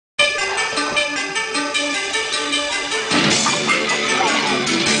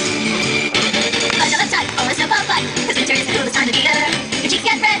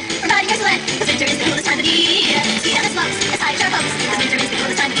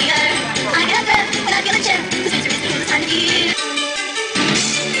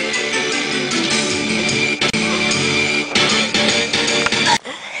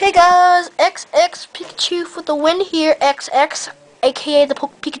the win here, XX, aka the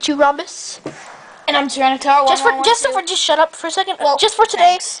Pikachu Rhombus. And I'm Tyranitar. Just shut up for a second. Well, just for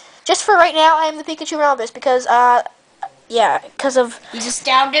today, thanks. just for right now, I am the Pikachu Rhombus because because of. He's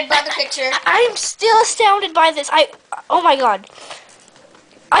astounded by the picture. I am still astounded by this. Oh my god,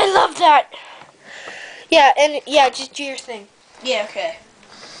 I love that. Yeah, and yeah, just do your thing. Yeah, okay.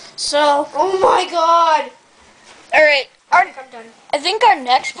 So, Oh my god. all right. I'm done. I think our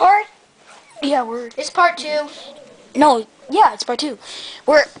next part. Yeah, it's part 2. No, yeah, it's part 2.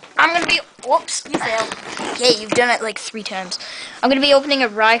 I'm gonna be. Whoops, you failed. Yeah, you've done it like 3 times. I'm gonna be opening a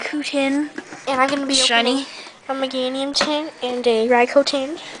Raikou tin. And I'm gonna be shiny. Opening a Meganium tin and a Raikou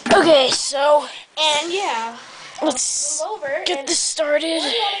tin. Okay, so And yeah, let's move over get and this started.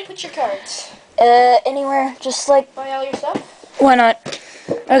 where do you want me to put your cards? Anywhere, just like. Buy all your stuff? Why not?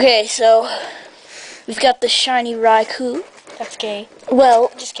 Okay, so we've got the shiny Raikou. That's gay.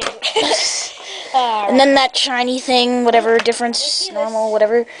 Well, Just kidding. and then that shiny thing, whatever difference, normal,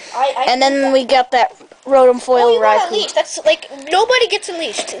 whatever. And then we got that Rotom foil you got Raikou. unleashed. That's like nobody gets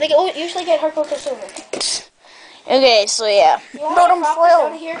unleashed. They usually get hardcore silver. Okay, so yeah. You want Rotom out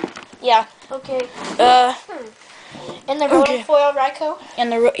foil. of here? Yeah. Okay. And the Okay. Rotom foil Raikou.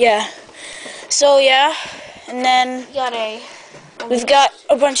 And yeah. So yeah, and then You got a. we've got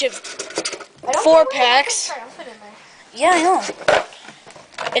a bunch of 4 packs. I'll put it in there. Yeah, I know.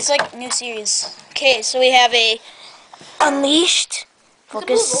 It's like new series. Okay, so we have a Unleashed. You can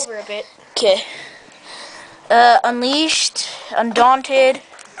move Focus. over a bit. Okay. Unleashed, Undaunted,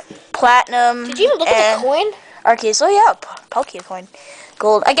 Platinum. Did you even look at the coin? Arceus. Oh yeah, Palkia coin.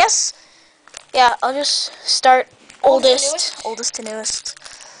 Gold. I guess. Yeah, I'll just start oldest to newest.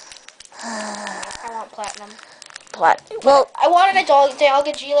 I want platinum. Well, I wanted a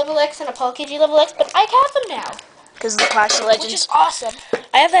Dialga G level X and a Palkia G level X, but I have them now. because the Clash of Legends. Which is awesome.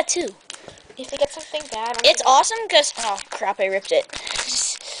 I have that too. If they get something bad, It's awesome because oh crap, I ripped it.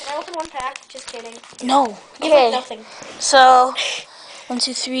 Can I open 1 pack? Just kidding. No. You have Okay. nothing. So 1,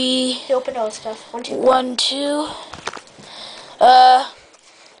 2, 3. You open all this stuff. 1, 2, 1, 2.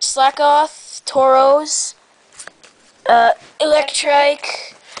 Slackoth, Tauros,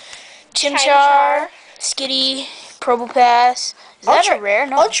 Electrike, Chimchar, Skitty, Probopass. Is that a rare?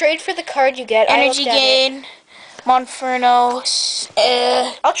 No. I'll trade for the card you get. Energy Gain, Monferno.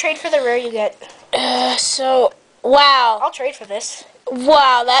 I'll trade for the rare you get. So wow, I'll trade for this.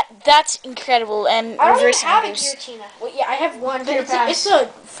 wow, that's incredible. And I don't even reverse have a Embers. Giratina. Well, yeah, I have one, but it's the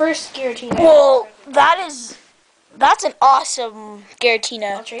first Giratina. Well, that's an awesome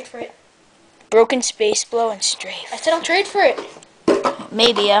Giratina. I'll trade for it. Broken Space Blow and Strafe. I said I'll trade for it.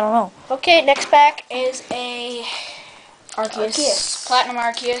 Maybe, I don't know. Okay, next pack is a Arceus. Platinum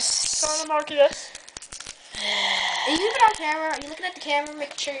Arceus. Arceus. Are you even on camera? Are you looking at the camera,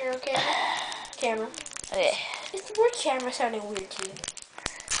 making sure you're on camera? Camera. Okay. Is the word camera sounding weird to you?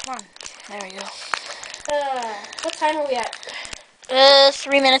 Come on. There we go. What time are we at?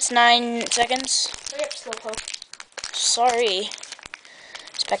 3 minutes, 9 seconds. Hurry up, Slowpoke. Sorry.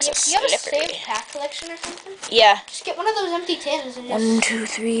 Specs are Do you have a slippery. saved pack collection or something? Yeah. Just get one of those empty tins and just... 1, 2,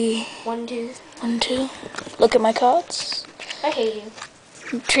 3. 1, 2. 1, 2. Look at my cards. I hate you.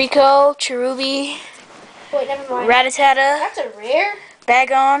 Trico, Cherubi, Wait, never mind. Rattata, That's a rare?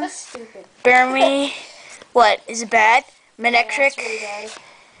 Bagon, That's stupid. Burmy. What? Is it bad? Yeah, Manectric, that's really bad.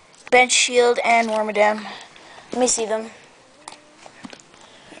 Bench Shield, and Wormadam. Let me see them.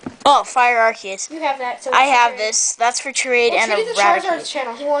 Oh, Fire Arceus. You have that. So I it's have trade. this. That's for trade and Trade the Charizard's Eradicate.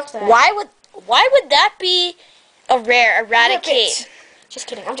 channel. He wants that. Why would that be a rare? Eradicate. Just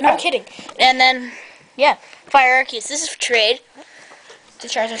kidding. I'm kidding. And then, yeah, Fire Arceus. This is for trade. The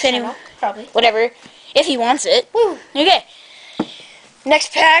Charizard's anyone- channel. Probably. Whatever. If he wants it. Woo. Okay.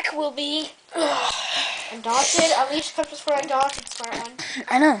 Next pack will be... Undaunted. Unleashed comes for Undaunted. Smart one.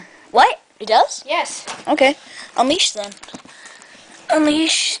 I know. What? It does? Yes. Okay. Unleashed then.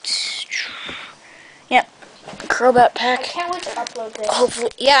 Unleashed. Yep. Crobat I pack. can't wait to upload this.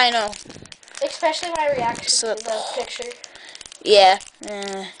 Hopefully. Yeah, I know. Especially when I react So- to the picture. Yeah.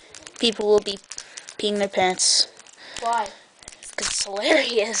 People will be peeing their pants. Why? Because it's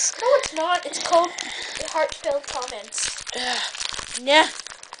hilarious. No, it's not. It's called heartfelt comments. Yeah.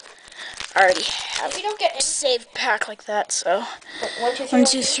 I already have If you don't get a any... saved pack like that, so. 1, 2, 3. 1,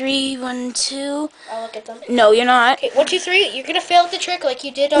 2, 3. 1, 2. I'll look at them. No, you're not. Okay, 1, 2, 3. You're gonna fail the trick like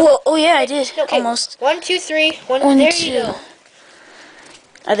you did on... Well, oh yeah, I did. Okay, Almost. 1, 2, 3. 1, 1, there 2. you go.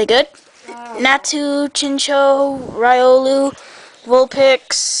 Are they good? Natu, Chincho, Riolu,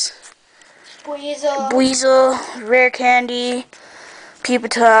 Vulpix, Buizel, Rare Candy,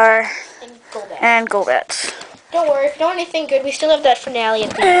 Pupitar, And Golbat. and Golbat. Don't worry, if you don't anything good, we still have that finale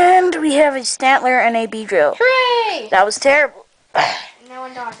at the And we have a Stantler and a Beedrill. Hooray! That was terrible. No,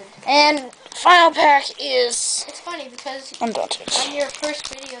 Undaunted. And final pack is It's funny because Undaunted. on your first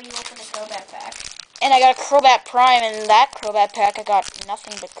video, you opened a Crobat pack. And I got a Crobat Prime, and in that Crobat pack, I got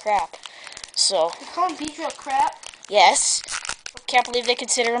nothing but crap. So, You call him Beedrill crap? yes. Can't believe they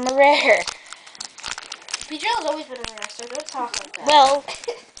consider him a rare. Beedrill has always been a rare, so don't talk like that. Well,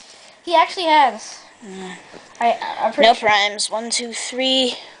 he actually has. I'm pretty no sure. primes. 1, 2,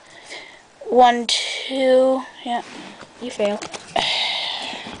 3. 1, 2. Yeah. You fail.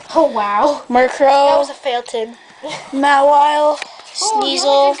 Oh, wow. Murkrow. That was a fail, Tim. Mawile. Oh, the only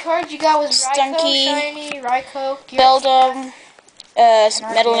Sneasel. good card you got was Raikou, Stunky, Shiny, Raikou, Beldum.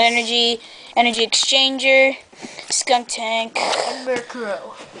 Metal Arceus. Energy. Energy Exchanger. Skunk Tank. and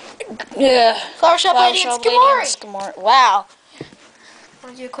Murkrow. Yeah. Flower Shop Lady and Skimori. Wow.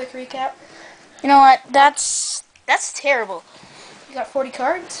 Want to do a quick recap? You know what? That's terrible. You got 40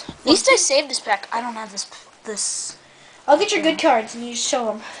 cards. At least I saved this pack. I don't have this. I'll get your good cards and you just show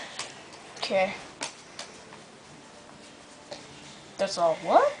them. Okay. That's all.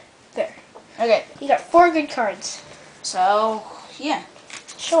 What? There. Okay. You got 4 good cards. So, yeah.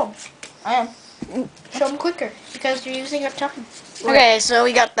 Show them. I am. Show them quicker because you're using up time. Okay, so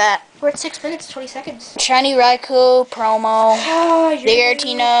we got that. We're at 6 minutes, 20 seconds. Shiny Raikou promo. Oh, The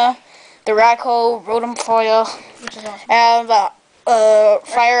Giratina. The Raikou Rotom Foil. Which is awesome. And the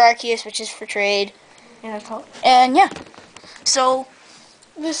Fire Arceus, which is for trade. And that's all. And yeah. So,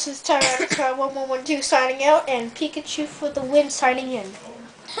 This is Time Out of Time 1112 signing out and Pikachu for the win signing in.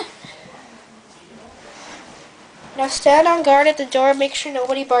 Now stand on guard at the door, make sure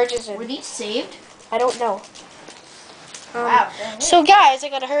nobody barges in. were these saved? I don't know. Wow. So guys, I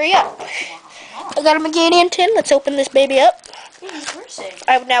gotta hurry up. I got a Meganium tin. Let's open this baby up. These were saved.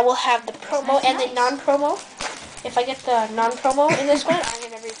 I now will have the promo and the nice. non-promo. If I get the non-promo in this one, I'm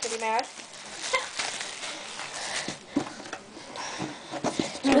gonna be pretty mad.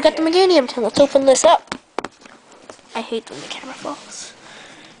 So we got the Meganium tin. Let's open this up. I hate when the camera falls.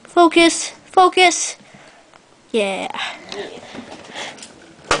 Focus, focus. Yeah.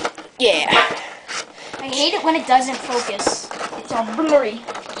 Yeah. I hate it when it doesn't focus. It's all blurry.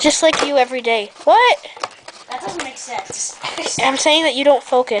 Just like you every day. What? That doesn't make sense. I'm saying that you don't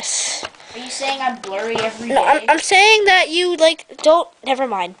focus. Are you saying I'm blurry every day? No, I'm saying that you, don't... Never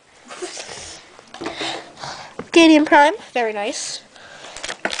mind. Gadian Prime. Very nice.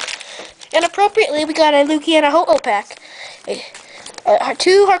 And appropriately, we got a Lugia and a Ho-Oh pack.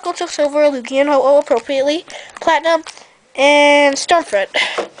 2 Heart Gold Silver, a Lugia and Ho-Oh appropriately. Platinum, and Stormfront.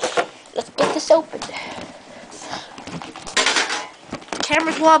 Let's get this open.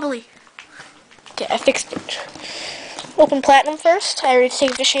 Camera's wobbly. Okay, I fixed it. Open Platinum first. I already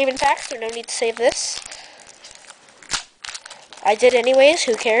saved the Shaman pack, so no need to save this. I did anyways,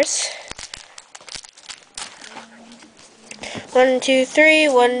 who cares? 1, 2, 3,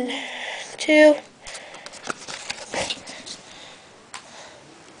 1, 2.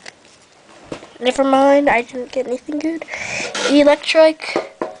 Never mind, I didn't get anything good. Electrike.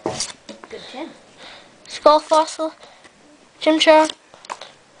 Good tin. Skull Fossil. Chimchar.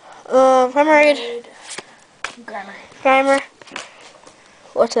 Remoraid. Grammar. Grimer.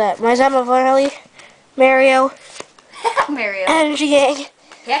 What's that? Myzama Valley. Mario. Mario. Energy Gang.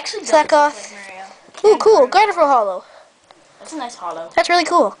 He actually does Slack look off. like Mario. Ooh, cool. Gardevoir Hollow. That's a nice hollow. That's really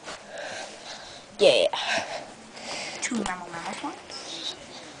cool. Yeah. 2 mammal ones.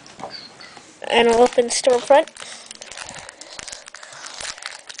 And I'll open Stormfront.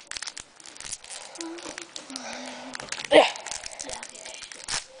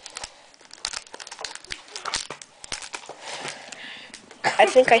 I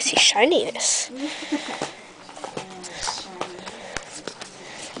think I see shininess.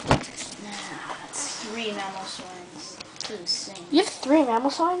 That's 3 mammal swines. Insane. You have 3 mammal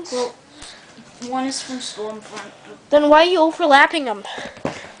signs? Well, one is from Stormfront. Then why are you overlapping them?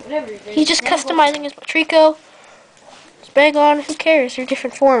 Whatever. He's just customizing his Trico. His Bagon. Who cares? They're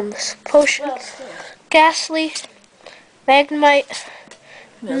different forms. Potion. Well, still. Ghastly. Magnemite.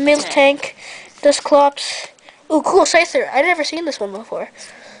 Miltank. Dusclops. Ooh, cool. Scyther. I've never seen this one before.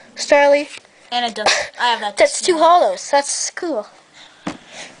 Starly. And it does. I have that. That's 2 hollows. That's cool.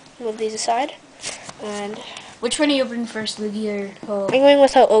 Move these aside. And Which one are you opening first, Lugia or Ho? I'm going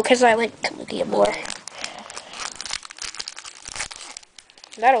with Ho-Oh because I like Lugia more.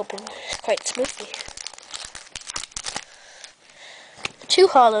 That opened quite smoothly. 2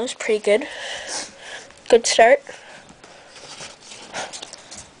 hollows, pretty good. Good start.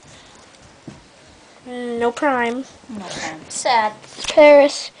 No prime. No time. Sad.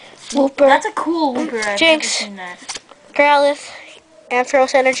 Paris, Wooper, That's a cool Wooper. I've never Jinx. seen that. Growlithe,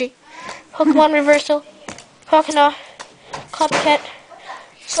 Ampharos Energy, Pokemon Reversal, Croconaw, Copycat,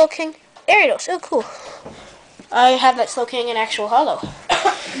 Slowking, Ariados. Oh, cool. I have that Slowking in actual hollow.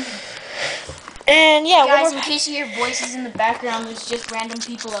 And yeah, Guys, in case you hear voices in the background, there's just random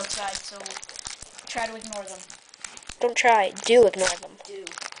people outside, so try to ignore them. don't try, do ignore them. Do.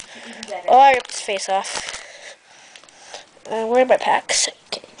 Even better. Oh, I ripped his face off. Where are my packs?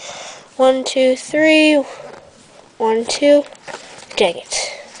 Okay. 1, 2, 3. 1, 2. Dang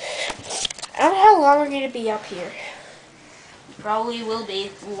it. I don't know how long we're going to be up here. Probably will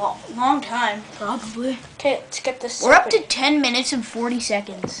be. Long time. Probably. Okay, let's get this. We're up to 10 minutes and 40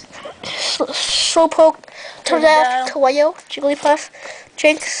 seconds. Slowpoke, Totodile, Kawaii, Jigglypuff,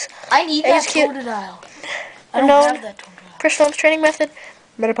 Jinx, I need that Execute. Totodile. I don't Unknown, have that Totodile. Personal Training Method,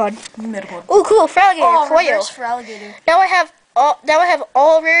 Metapod. Metapod. Ooh, cool, Fraligator, Oh, Kawaii. reverse for alligator. Now I have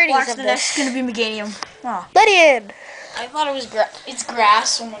all rarities Watch, of the this. next is gonna be Meganium. Oh. Ledian. I thought it was it's grass,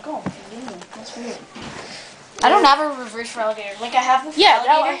 so I'm like, oh, Meganium. That's weird. I don't have a reverse for alligator. Like, I have the Yeah,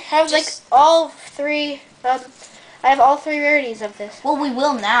 now I alligator. have like all three. I have all three rarities of this. Well, we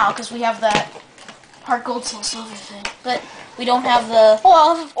will now because we have that Heart Gold Soul Silver thing. But we don't have the. Oh,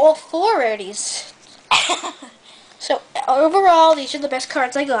 I'll have all four rarities. So overall, these are the best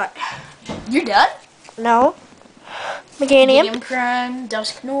cards I got. You're done? No. Meganium. Medium Crime,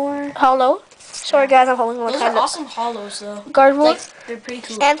 Dusknoir. Hollow. Sorry guys, I'm holding one Those kind are of awesome hollows, though. Gardevoir. Like, they're pretty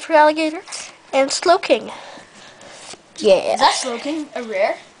cool. And for alligator. And Slowking. Yeah. Is that Slowking a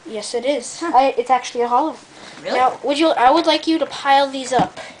rare? Yes, it is. It's actually a hollow. Really? Now, I would like you to pile these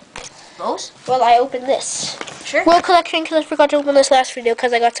up. Those? While I open this. Sure. World collection, because I forgot to open this last video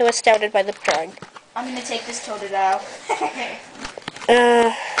because I got so astounded by the drawing. I'm gonna take this Totodile.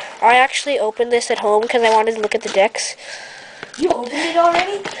 I actually opened this at home because I wanted to look at the decks. You opened it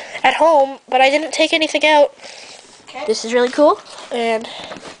already? At home, but I didn't take anything out. Okay. This is really cool. And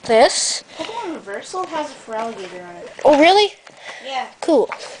this. Pokemon Reversal has a Feraligatr on it. Oh, really? Yeah. Cool.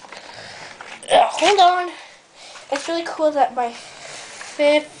 Hold on. It's really cool that my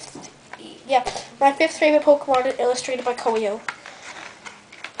fifth favorite Pokemon is illustrated by Koyo.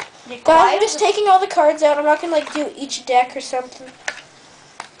 Guys, I'm just taking all the cards out. I'm not gonna like do each deck or something.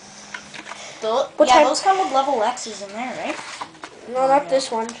 Those come with level X's in there, right? No, not this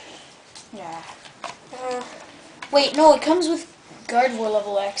one. Yeah. Wait, no, it comes with Gardevoir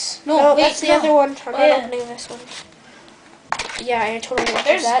level X. No, wait, that's the other one. I'm not yeah. opening this one. Yeah, I totally looked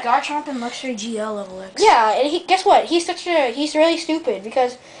There's at that. Garchomp and Luxray GL level X. Yeah, and guess what? He's really stupid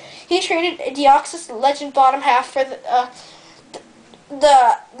because he traded Deoxys Legend bottom half for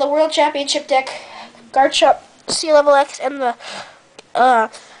the World Championship deck, Garchomp C level X, and the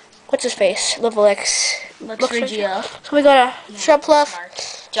what's his face level X. Luxray GL. So we got a Jumpluff,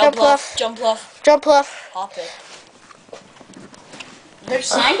 Jumpluff, Hop it. They're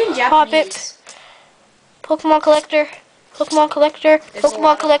signed in Hop Japanese. it, Pokemon Collector, Pokemon Collector,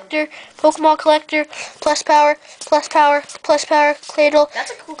 Pokemon Collector, Pokemon Collector, plus power, Cladle,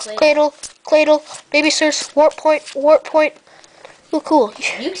 That's a cool clay. Cladle, Baby Source, Warp Point. Ooh, cool.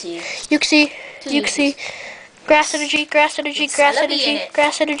 Uxie. Uxie, Grass Energy.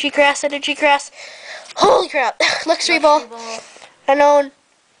 Holy crap! Luxury Ball, Unknown,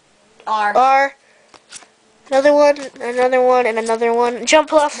 R. Another one, and another one.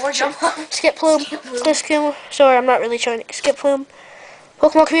 Jumpluff. More Jumpluff. Skip Plume. Sorry, I'm not really showing it. Skip Plume.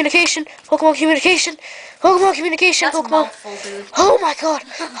 Pokemon Communication. That's a mouthful, dude. Oh my god.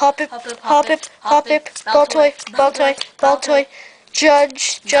 Hop it. Baltoy.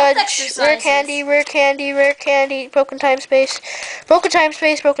 Judge. Rare Candy. Broken Time Space. Crobat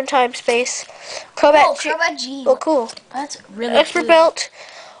G. Oh, cool. That's really Expert cool. Belt.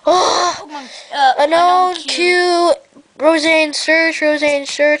 Oh. Unknown Q. Rosane Search.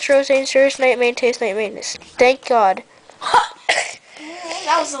 Night Maintenance. Thank God.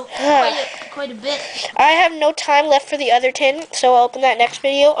 That was quite a bit. I have no time left for the other 10, so I'll open that next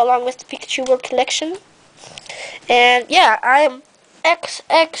video along with the Pikachu World Collection. And yeah, I am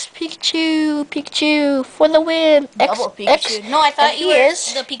Pikachu for the win. Double Pikachu. No, I thought and you he were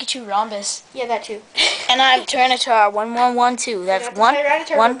is. the Pikachu Rhombus. Yeah, that too. And I'm Tyranitar 1112. That's You're not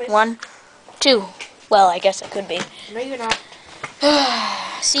the Tyranitar 112. Well, I guess it could be. No, you're not.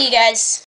 See you guys.